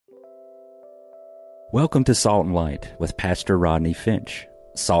Welcome to Salt and Light with Pastor Rodney Finch.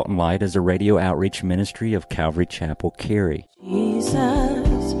 Salt and Light is a radio outreach ministry of Calvary Chapel, Cary. Jesus,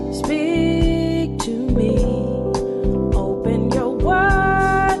 speak to me. Open your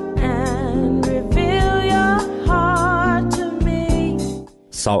word and reveal your heart to me.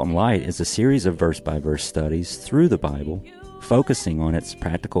 Salt and Light is a series of verse-by-verse studies through the Bible, focusing on its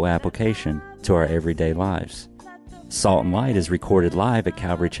practical application to our everyday lives. Salt and Light is recorded live at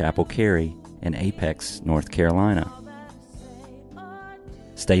Calvary Chapel, Cary in Apex, North Carolina.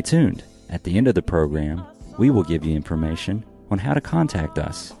 Stay tuned. At the end of the program, we will give you information on how to contact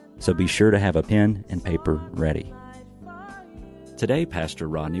us, so be sure to have a pen and paper ready. Today, Pastor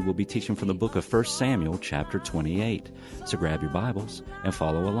Rodney will be teaching from the book of 1 Samuel, chapter 28, so grab your Bibles and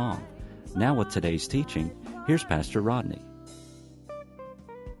follow along. Now with today's teaching, here's Pastor Rodney.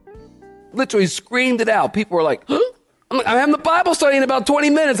 Literally screamed it out. People were like, huh? I'm having the Bible study in about 20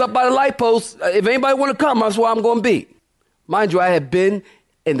 minutes up by the light post. If anybody want to come, that's where I'm going to be. Mind you, I had been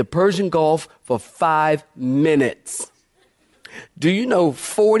in the Persian Gulf for 5 minutes. Do you know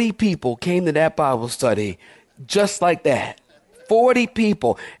 40 people came to that Bible study just like that? 40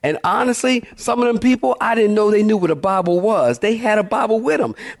 people. And honestly, some of them people, I didn't know they knew what a Bible was. They had a Bible with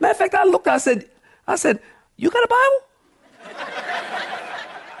them. Matter of fact, I looked, I said, you got a Bible?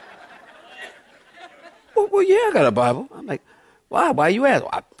 Well, yeah, I got a Bible. I'm like, why you ask?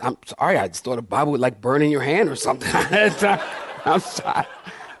 Well, I'm sorry, I just thought a Bible would like burn in your hand or something. I'm sorry.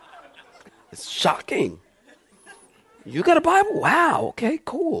 It's shocking. You got a Bible? Wow, okay,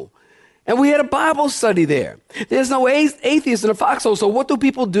 cool. And we had a Bible study there. There's no atheists in the foxhole. So what do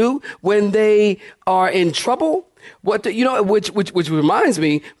people do when they are in trouble? Which reminds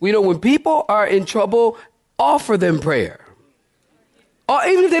me, when people are in trouble, offer them prayer. Or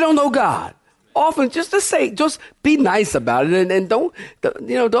even if they don't know God. Often just be nice about it and don't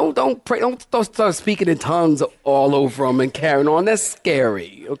pray, don't start speaking in tongues all over them and carrying on. That's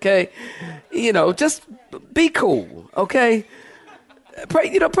scary, okay? Just be cool, okay?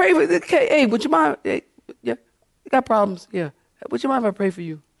 Pray for, okay, hey, would you mind? Hey, yeah, you got problems? Yeah. Would you mind if I pray for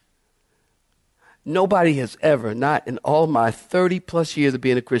you? Nobody has ever, not in all my 30 plus years of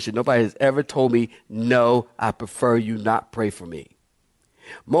being a Christian, nobody has ever told me, no, I prefer you not pray for me.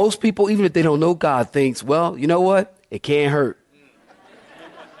 Most people, even if they don't know God, thinks, well, you know what? It can't hurt.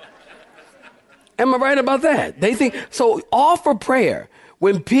 Am I right about that? They think, so offer prayer.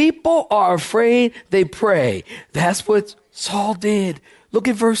 When people are afraid, they pray. That's what Saul did. Look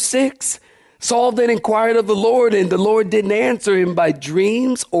at verse 6. Saul then inquired of the Lord, and the Lord didn't answer him by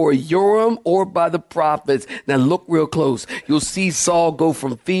dreams or Urim or by the prophets. Now look real close. You'll see Saul go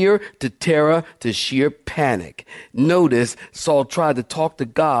from fear to terror to sheer panic. Notice Saul tried to talk to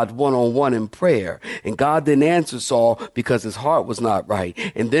God one-on-one in prayer, and God didn't answer Saul because his heart was not right.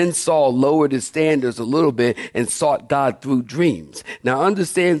 And then Saul lowered his standards a little bit and sought God through dreams. Now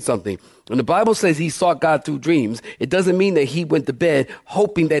understand something. When the Bible says he sought God through dreams, it doesn't mean that he went to bed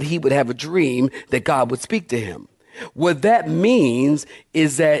hoping that he would have a dream that God would speak to him. What that means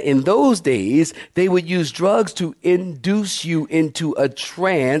is that in those days, they would use drugs to induce you into a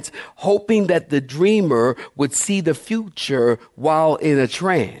trance, hoping that the dreamer would see the future while in a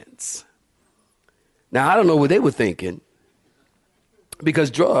trance. Now, I don't know what they were thinking,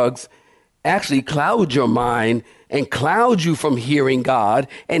 because drugs actually cloud your mind and cloud you from hearing God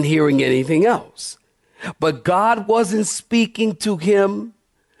and hearing anything else. But God wasn't speaking to him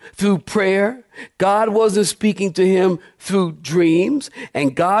through prayer. God wasn't speaking to him through dreams.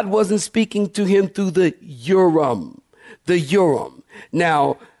 And God wasn't speaking to him through the Urim. The Urim.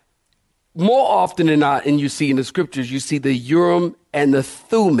 Now, more often than not, and you see in the scriptures, you see the Urim and the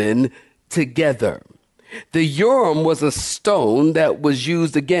Thummim together. The Urim was a stone that was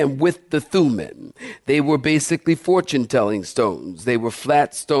used again with the Thummim. They were basically fortune-telling stones. They were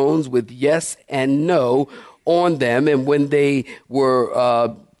flat stones with yes and no on them. And when they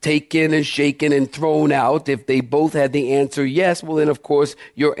were taken and shaken and thrown out, if they both had the answer yes, well, then, of course,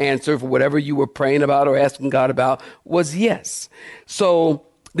 your answer for whatever you were praying about or asking God about was yes. So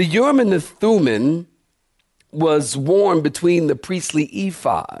the Urim and the Thummim was worn between the priestly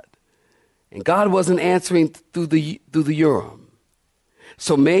ephod. And God wasn't answering through the Urim.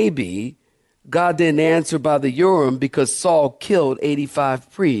 So maybe God didn't answer by the Urim because Saul killed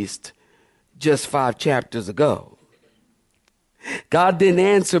 85 priests just 5 chapters ago. God didn't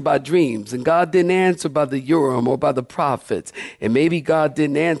answer by dreams, and God didn't answer by the Urim or by the prophets. And maybe God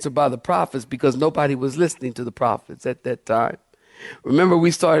didn't answer by the prophets because nobody was listening to the prophets at that time. Remember,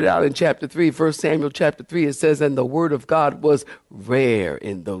 we started out in chapter 3, 1 Samuel chapter 3. It says, and the word of God was rare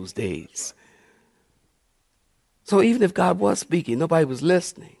in those days. So even if God was speaking, nobody was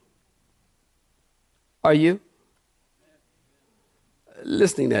listening. Are you?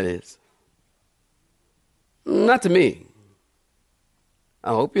 Listening, that is. Not to me. I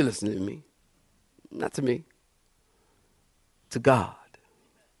hope you're listening to me. Not to me. To God.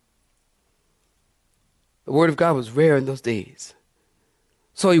 The word of God was rare in those days.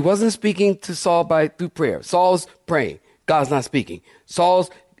 So he wasn't speaking to Saul through prayer. Saul's praying. God's not speaking. Saul's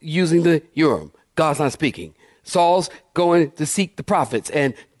using the Urim. God's not speaking. Saul's going to seek the prophets,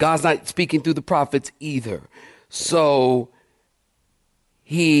 and God's not speaking through the prophets either. So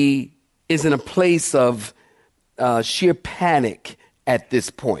he is in a place of sheer panic at this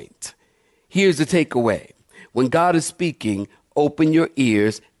point. Here's the takeaway. When God is speaking, open your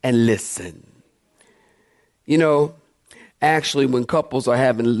ears and listen. You know, actually, when couples are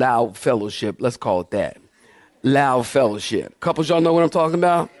having loud fellowship, let's call it that. Loud fellowship. Couples, y'all know what I'm talking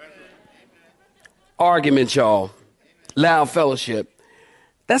about? Arguments, y'all. Loud fellowship.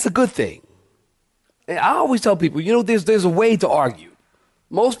 That's a good thing. And I always tell people, you know, there's a way to argue.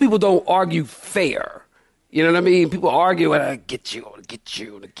 Most people don't argue fair. You know what I mean? People argue, I get you, I get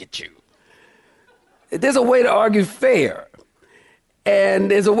you, I get you. There's a way to argue fair. And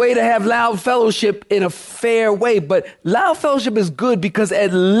there's a way to have loud fellowship in a fair way. But loud fellowship is good because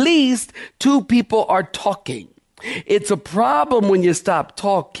at least two people are talking. It's a problem when you stop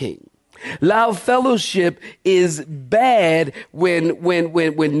talking. Loud fellowship is bad when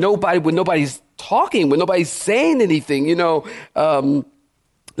nobody's talking, when nobody's saying anything. You know,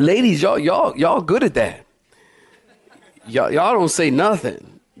 ladies, y'all good at that. Y'all don't say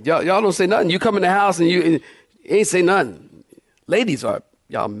nothing. Y'all don't say nothing. You come in the house and you ain't say nothing. Ladies are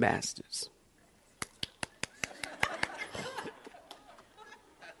y'all masters.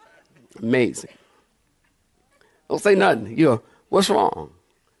 Amazing. Don't say nothing. You go, what's wrong?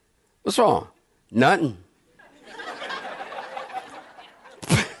 What's wrong? Nothing.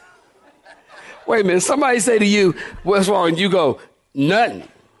 Wait a minute. Somebody say to you, what's wrong? And you go, nothing.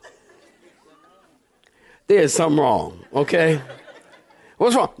 There's something wrong, okay?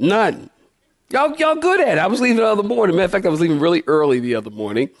 What's wrong? Nothing. Y'all good at it. I was leaving the other morning. Matter of fact, I was leaving really early the other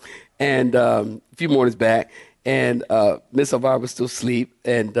morning, and a few mornings back, and Miss Elvira was still asleep,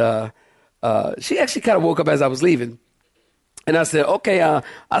 and she actually kind of woke up as I was leaving, and I said, okay,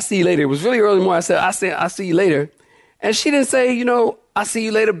 I'll see you later. It was really early morning. I said, I'll see you later, and she didn't say, you know, I'll see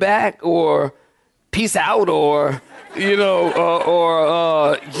you later back, or peace out, or, you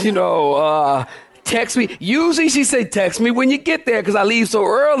know, text me. Usually she say, text me when you get there because I leave so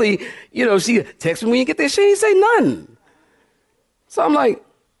early. You know, she text me when you get there. She ain't say nothing. So I'm like,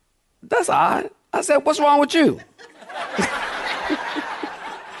 that's odd. I said, what's wrong with you?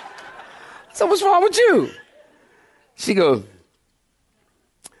 So what's wrong with you? She goes,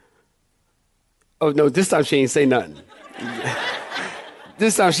 oh, no, this time she ain't say nothing.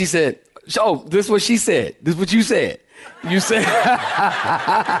 This time she said, oh, this is what she said. This is what you said. You said...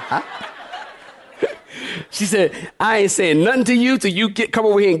 She said, I ain't saying nothing to you till you come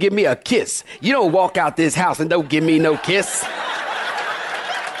over here and give me a kiss. You don't walk out this house and don't give me no kiss.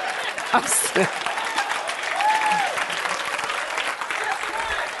 I said,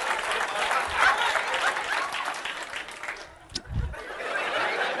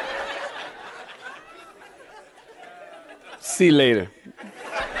 see you later.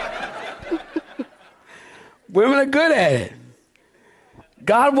 Women are good at it.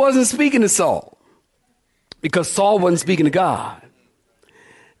 God wasn't speaking to Saul because Saul wasn't speaking to God.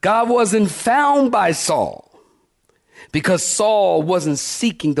 God wasn't found by Saul because Saul wasn't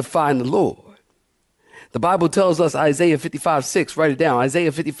seeking to find the Lord. The Bible tells us, Isaiah 55:6, write it down.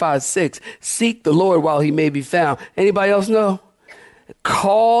 Isaiah 55:6, seek the Lord while he may be found. Anybody else know?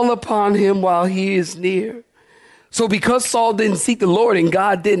 Call upon him while he is near. So because Saul didn't seek the Lord and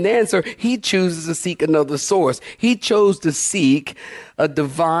God didn't answer, he chooses to seek another source. He chose to seek a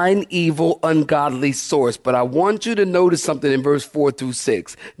divine, evil, ungodly source. But I want you to notice something in verse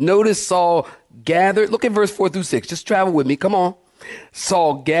 4-6. Notice Saul gathered. Look at verse 4-6. Just travel with me. Come on.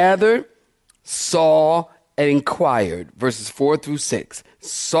 Saul gathered, saw, and inquired. Verses 4-6.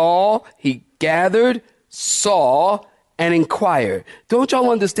 Saul, he gathered, saw, and inquired. Don't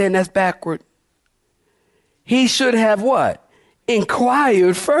y'all understand that's backward? He should have what?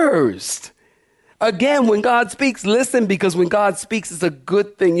 Inquired first. Again, when God speaks, listen, because when God speaks, it's a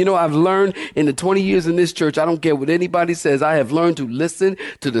good thing. You know, I've learned in the 20 years in this church, I don't care what anybody says, I have learned to listen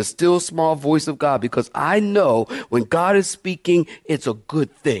to the still small voice of God because I know when God is speaking, it's a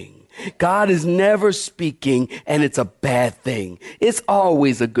good thing. God is never speaking, and it's a bad thing. It's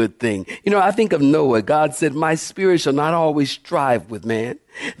always a good thing. You know, I think of Noah. God said, my spirit shall not always strive with man.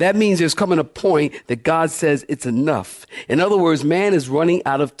 That means there's coming a point that God says it's enough. In other words, man is running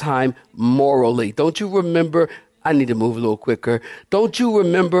out of time morally. Don't you remember? I need to move a little quicker. Don't you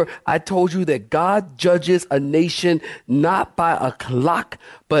remember I told you that God judges a nation not by a clock,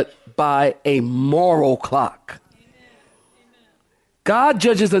 but by a moral clock? God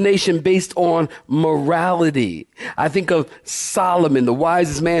judges a nation based on morality. I think of Solomon, the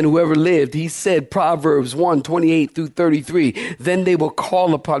wisest man who ever lived. He said, Proverbs 1:28-33, then they will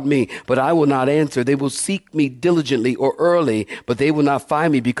call upon me, but I will not answer. They will seek me diligently or early, but they will not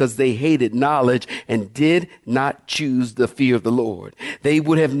find me because they hated knowledge and did not choose the fear of the Lord. They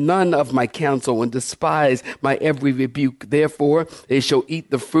would have none of my counsel and despise my every rebuke. Therefore, they shall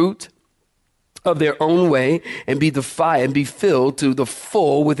eat the fruit of their own way and be defied and be filled to the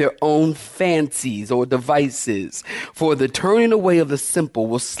full with their own fancies or devices. For the turning away of the simple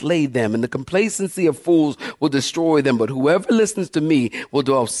will slay them, and the complacency of fools will destroy them. But whoever listens to me will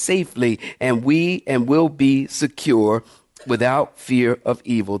dwell safely, and will be secure without fear of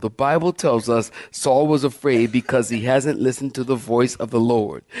evil. The Bible tells us Saul was afraid because he hasn't listened to the voice of the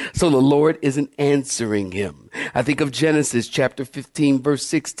Lord. So the Lord isn't answering him. I think of Genesis chapter 15, verse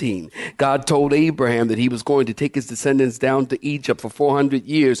 16. God told Abraham that he was going to take his descendants down to Egypt for 400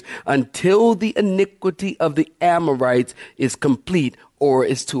 years until the iniquity of the Amorites is complete or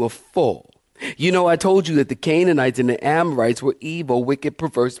is to a full. You know, I told you that the Canaanites and the Amorites were evil, wicked,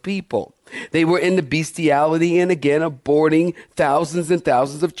 perverse people. They were into bestiality and, again, aborting thousands and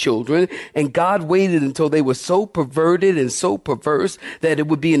thousands of children. And God waited until they were so perverted and so perverse that it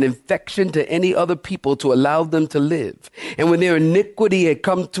would be an infection to any other people to allow them to live. And when their iniquity had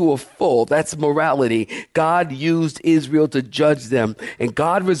come to a full, that's morality, God used Israel to judge them. And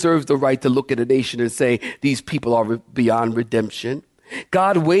God reserves the right to look at a nation and say, these people are beyond redemption.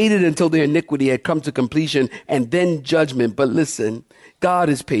 God waited until their iniquity had come to completion and then judgment. But listen, God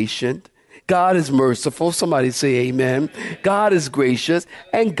is patient. God is merciful. Somebody say amen. God is gracious,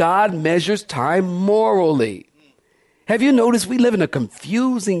 and God measures time morally. Have you noticed we live in a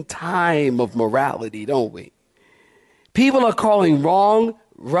confusing time of morality, don't we? People are calling wrong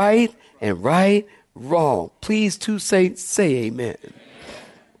right and right wrong. Please, two saints, say amen.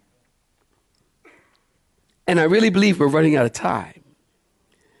 And I really believe we're running out of time.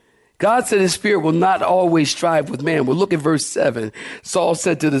 God said his spirit will not always strive with man. Well, look at verse 7. Saul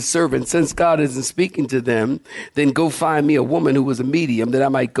said to the servant, since God isn't speaking to them, then go find me a woman who was a medium, that I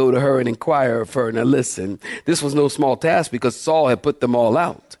might go to her and inquire of her. Now listen, this was no small task because Saul had put them all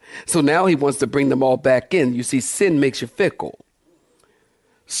out. So now he wants to bring them all back in. You see, sin makes you fickle.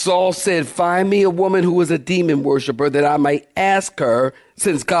 Saul said, find me a woman who is a demon worshiper, that I might ask her,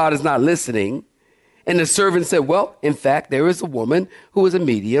 since God is not listening. And the servant said, well, in fact, there is a woman who is a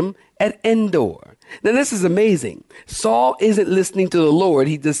medium at Endor. Now, this is amazing. Saul isn't listening to the Lord.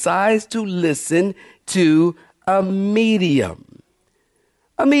 He decides to listen to a medium.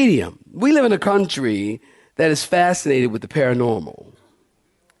 A medium. We live in a country that is fascinated with the paranormal.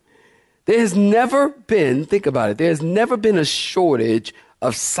 There has never been, think about it, there has never been a shortage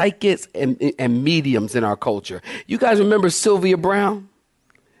of psychics and mediums in our culture. You guys remember Sylvia Brown?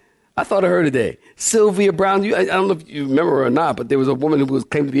 I thought of her today. Sylvia Brown, I don't know if you remember her or not, but there was a woman who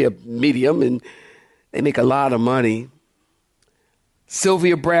claimed to be a medium, and they make a lot of money.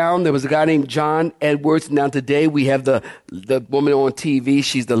 Sylvia Brown, there was a guy named John Edwards. Now today we have the woman on TV.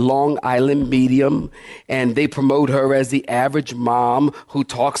 She's the Long Island medium, and they promote her as the average mom who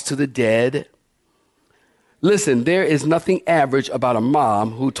talks to the dead. Listen, there is nothing average about a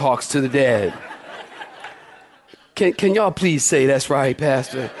mom who talks to the dead. Can y'all please say that's right,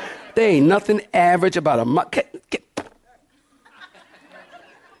 Pastor? There ain't nothing average about a mom.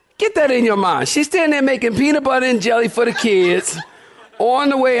 Get that in your mind. She's standing there making peanut butter and jelly for the kids on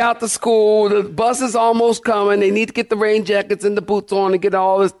the way out to school. The bus is almost coming. They need to get the rain jackets and the boots on and get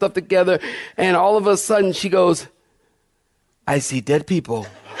all this stuff together. And all of a sudden she goes, I see dead people.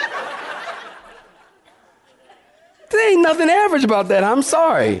 There ain't nothing average about that. I'm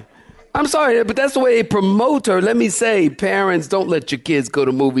sorry, but that's the way they promote her. Let me say, parents, don't let your kids go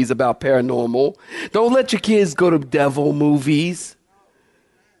to movies about paranormal. Don't let your kids go to devil movies,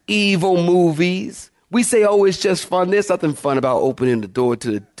 evil movies. We say, oh, it's just fun. There's nothing fun about opening the door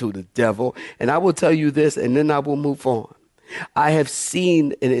to the devil. And I will tell you this, and then I will move on. I have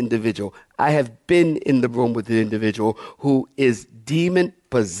seen an individual. I have been in the room with an individual who is demon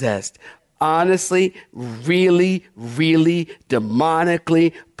possessed. Honestly, really, really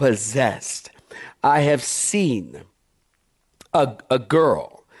demonically possessed. I have seen a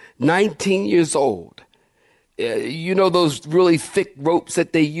girl 19 years old. You know those really thick ropes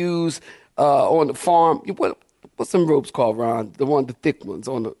that they use on the farm? What's some ropes called, Ron? The thick ones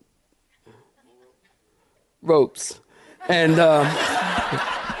on the ropes. And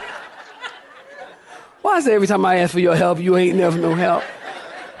why is it every time I ask for your help, you ain't never no help?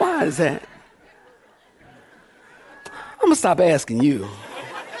 Why is that? I'm going to stop asking you.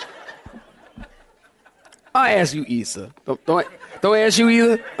 I'll ask you, Issa. Don't ask you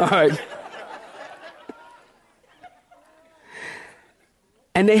either? All right.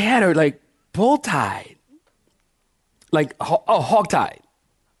 And they had her like bull-tied. Hog-tied.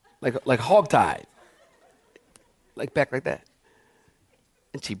 Like hog-tied. Like back like that.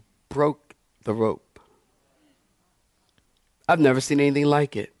 And she broke the rope. I've never seen anything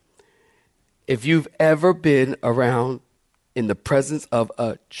like it. If you've ever been around in the presence of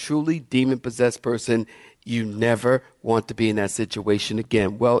a truly demon-possessed person, you never want to be in that situation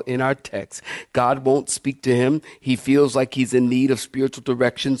again. Well, in our text, God won't speak to him. He feels like he's in need of spiritual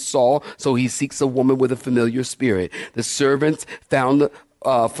direction, Saul, so he seeks a woman with a familiar spirit. The servants found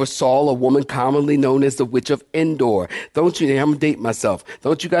for Saul a woman commonly known as the witch of Endor. I'm going to date myself.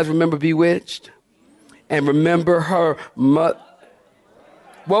 Don't you guys remember Bewitched? And remember her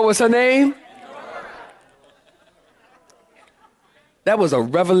what was her name? That was a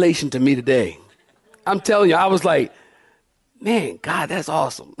revelation to me today. I'm telling you, I was like, man, God, that's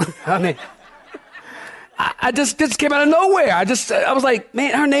awesome. I mean, I just came out of nowhere. I was like,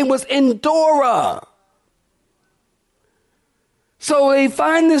 man, her name was Endora. So they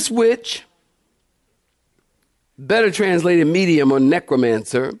find this witch, better translated medium or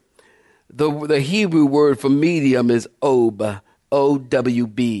necromancer. The Hebrew word for medium is Ob,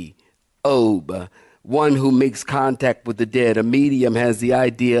 O-W-B, Ob. One who makes contact with the dead. A medium has the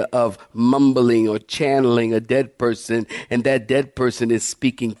idea of mumbling or channeling a dead person, and that dead person is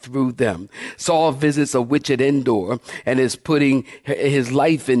speaking through them. Saul visits a witch at Endor and is putting his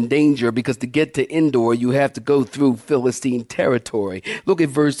life in danger because to get to Endor, you have to go through Philistine territory. Look at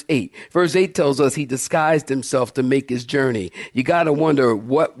verse 8. Verse 8 tells us he disguised himself to make his journey. You got to wonder,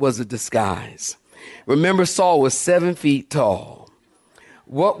 what was a disguise? Remember, Saul was 7 feet tall.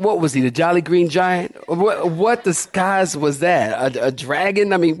 What was he, the Jolly Green Giant? What disguise was that? A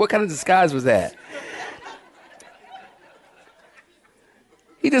dragon? I mean, what kind of disguise was that?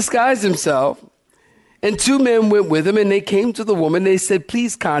 He disguised himself, and 2 men went with him, and they came to the woman. They said,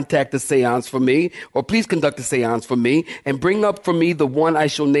 please contact the seance for me, or please conduct a seance for me, and bring up for me the one I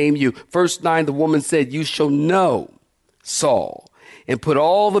shall name you. Verse 9, the woman said, you shall know Saul, and put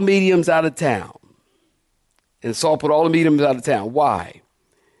all the mediums out of town. And Saul put all the mediums out of town. Why?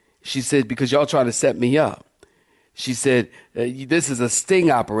 She said, because y'all trying to set me up. She said, this is a sting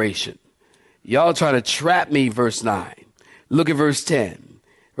operation. Y'all trying to trap me, verse 9. Look at verse 10.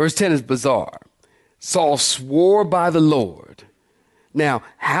 Verse 10 is bizarre. Saul swore by the Lord. Now,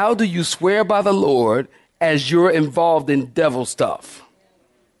 how do you swear by the Lord as you're involved in devil stuff?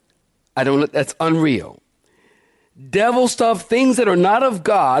 That's unreal. Devil stuff, things that are not of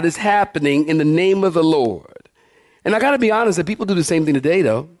God, is happening in the name of the Lord. And I got to be honest that people do the same thing today,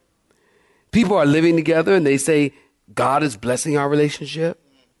 though. People are living together and they say, God is blessing our relationship.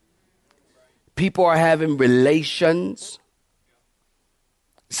 People are having relations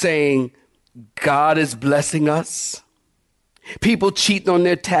saying, God is blessing us. People cheating on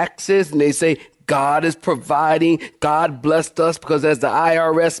their taxes and they say, God is providing. God blessed us because as the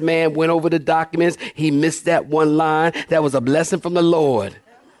IRS man went over the documents, he missed that one line. That was a blessing from the Lord.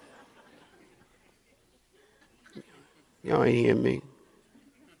 Y'all ain't hearing me.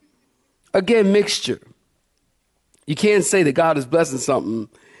 Again, mixture. You can't say that God is blessing something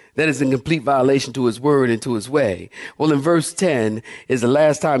that is in complete violation to his word and to his way. Well, in verse 10 is the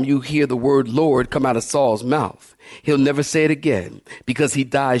last time you hear the word Lord come out of Saul's mouth. He'll never say it again because he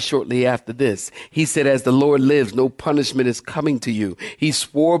died shortly after this. He said, as the Lord lives, no punishment is coming to you. He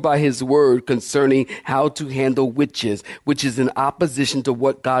swore by his word concerning how to handle witches, which is in opposition to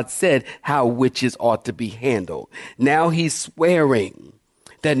what God said, how witches ought to be handled. Now he's swearing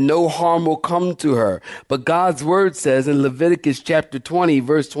that no harm will come to her. But God's word says in Leviticus chapter 20,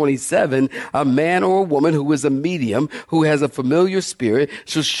 verse 27, a man or a woman who is a medium, who has a familiar spirit,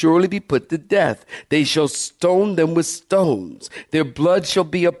 shall surely be put to death. They shall stone them with stones. Their blood shall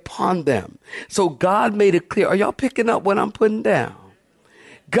be upon them. So God made it clear. Are y'all picking up what I'm putting down?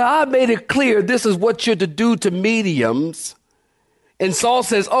 God made it clear this is what you're to do to mediums. And Saul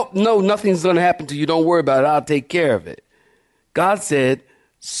says, oh, no, nothing's going to happen to you. Don't worry about it. I'll take care of it. God said,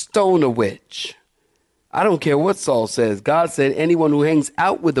 stone a witch. I don't care what Saul says. God said anyone who hangs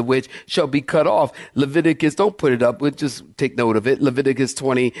out with the witch shall be cut off. Leviticus, don't put it up. We'll just take note of it. Leviticus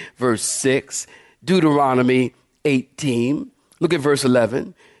 20, verse 6. Deuteronomy 18. Look at verse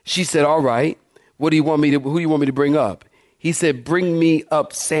 11. She said, all right, who do you want me to bring up? He said, bring me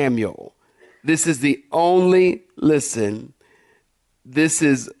up Samuel. This is the only, listen, this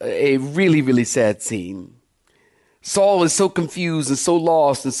is a really, really sad scene. Saul is so confused and so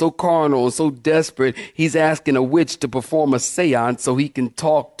lost and so carnal and so desperate, he's asking a witch to perform a seance so he can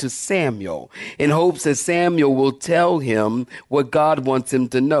talk to Samuel in hopes that Samuel will tell him what God wants him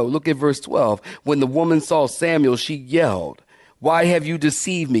to know. Look at verse 12. When the woman saw Samuel, she yelled, why have you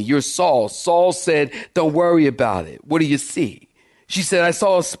deceived me? You're Saul. Saul said, don't worry about it. What do you see? She said, I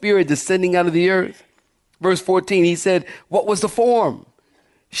saw a spirit descending out of the earth. Verse 14, he said, what was the form?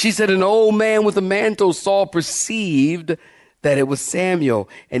 She said, an old man with a mantle. Saul perceived that it was Samuel,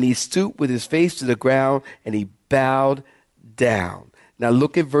 and he stooped with his face to the ground, and he bowed down. Now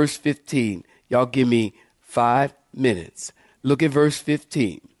look at verse 15. Y'all give me 5 minutes. Look at verse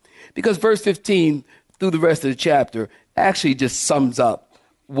 15. Because verse 15, through the rest of the chapter, actually just sums up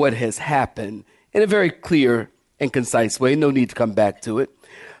what has happened in a very clear and concise way. No need to come back to it.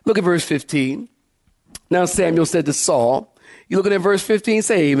 Look at verse 15. Now Samuel said to Saul, you looking at verse 15?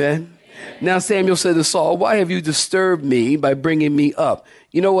 Say amen. Now Samuel said to Saul, why have you disturbed me by bringing me up?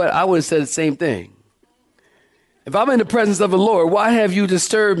 You know what? I would have said the same thing. If I'm in the presence of the Lord, why have you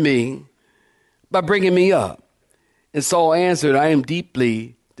disturbed me by bringing me up? And Saul answered, I am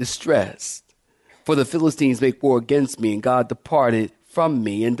deeply distressed, for the Philistines make war against me, and God departed from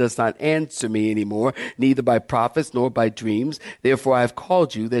me and does not answer me anymore, neither by prophets nor by dreams. Therefore I have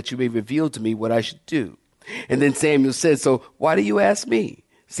called you that you may reveal to me what I should do. And then Samuel said, so why do you ask me,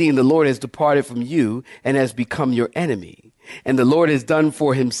 seeing the Lord has departed from you and has become your enemy? And the Lord has done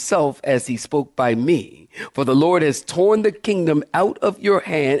for himself as he spoke by me. For the Lord has torn the kingdom out of your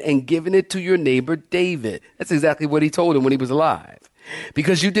hand and given it to your neighbor David. That's exactly what he told him when he was alive.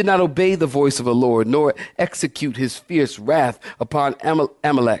 Because you did not obey the voice of the Lord, nor execute his fierce wrath upon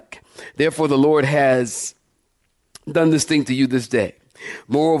Amalek. Therefore the Lord has done this thing to you this day.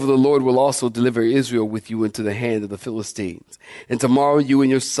 Moreover, the Lord will also deliver Israel with you into the hand of the Philistines. And tomorrow you and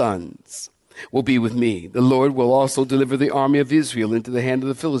your sons will be with me. The Lord will also deliver the army of Israel into the hand of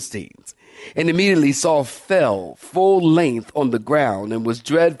the Philistines. And immediately Saul fell full length on the ground and was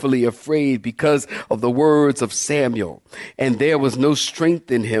dreadfully afraid because of the words of Samuel. And there was no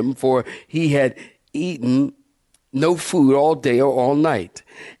strength in him, for he had eaten no food all day or all night.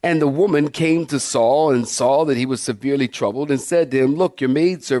 And the woman came to Saul and saw that he was severely troubled and said to him, look, your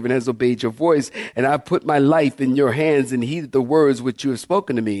maidservant has obeyed your voice, and I put my life in your hands and heeded the words which you have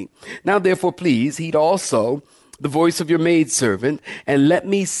spoken to me. Now therefore, please heed also the voice of your maidservant, and let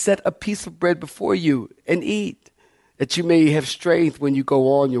me set a piece of bread before you and eat, that you may have strength when you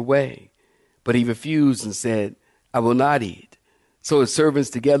go on your way. But he refused and said, I will not eat. So his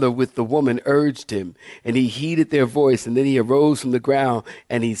servants together with the woman urged him, and he heeded their voice. And then he arose from the ground,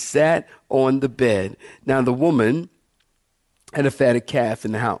 and he sat on the bed. Now the woman had a fatted calf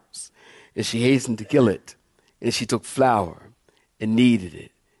in the house, and she hastened to kill it. And she took flour and kneaded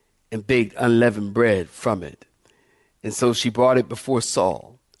it, and baked unleavened bread from it. And so she brought it before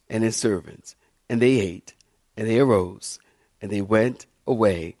Saul and his servants, and they ate, and they arose, and they went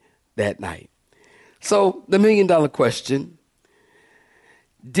away that night. So the $1 million question: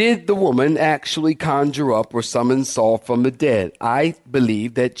 did the woman actually conjure up or summon Saul from the dead? I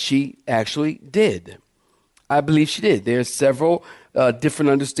believe that she actually did. I believe she did. There are several different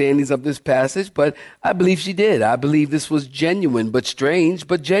understandings of this passage, but I believe she did. I believe this was genuine, but strange,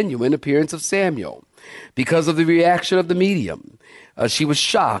 but genuine appearance of Samuel. Because of the reaction of the medium, she was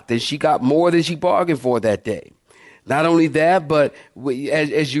shocked, and she got more than she bargained for that day. Not only that, but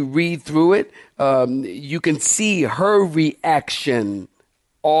as you read through it, you can see her reaction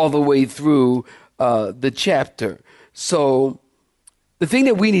all the way through the chapter. So the thing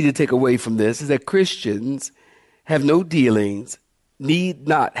that we need to take away from this is that Christians have no dealings, need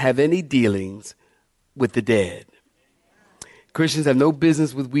not have any dealings with the dead. Christians have no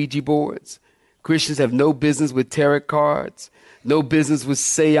business with Ouija boards. Christians have no business with tarot cards, no business with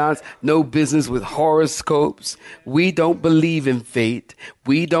seance, no business with horoscopes. We don't believe in fate.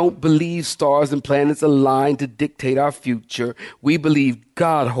 We don't believe stars and planets align to dictate our future. We believe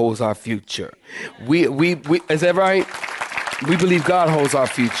God holds our future. Is that right? We believe God holds our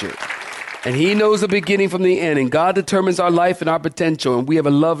future. And he knows the beginning from the end, and God determines our life and our potential. And we have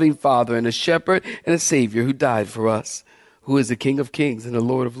a loving Father and a shepherd and a Savior who died for us, who is the King of Kings and the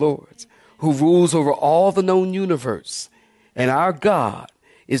Lord of Lords, who rules over all the known universe. And our God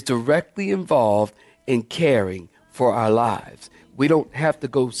is directly involved in caring for our lives. We don't have to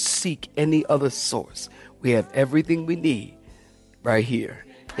go seek any other source. We have everything we need right here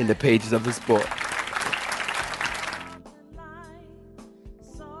in the pages of this book.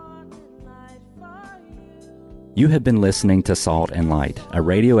 You have been listening to Salt and Light, a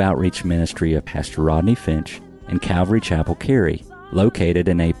radio outreach ministry of Pastor Rodney Finch and Calvary Chapel, Cary, located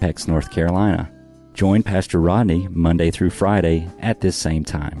in Apex, North Carolina. Join Pastor Rodney Monday through Friday at this same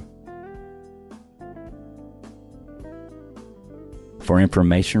time. For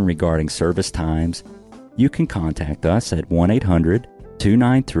information regarding service times, you can contact us at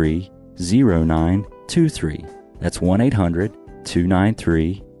 1-800-293-0923. That's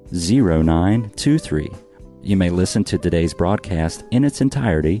 1-800-293-0923. You may listen to today's broadcast in its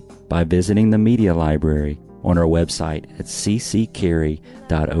entirety by visiting the media library on our website at cccary.org.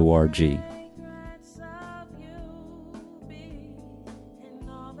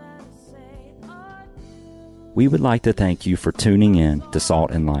 We would like to thank you for tuning in to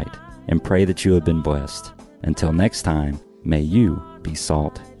Salt and Light and pray that you have been blessed. Until next time, may you be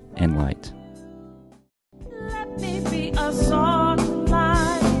salt and light.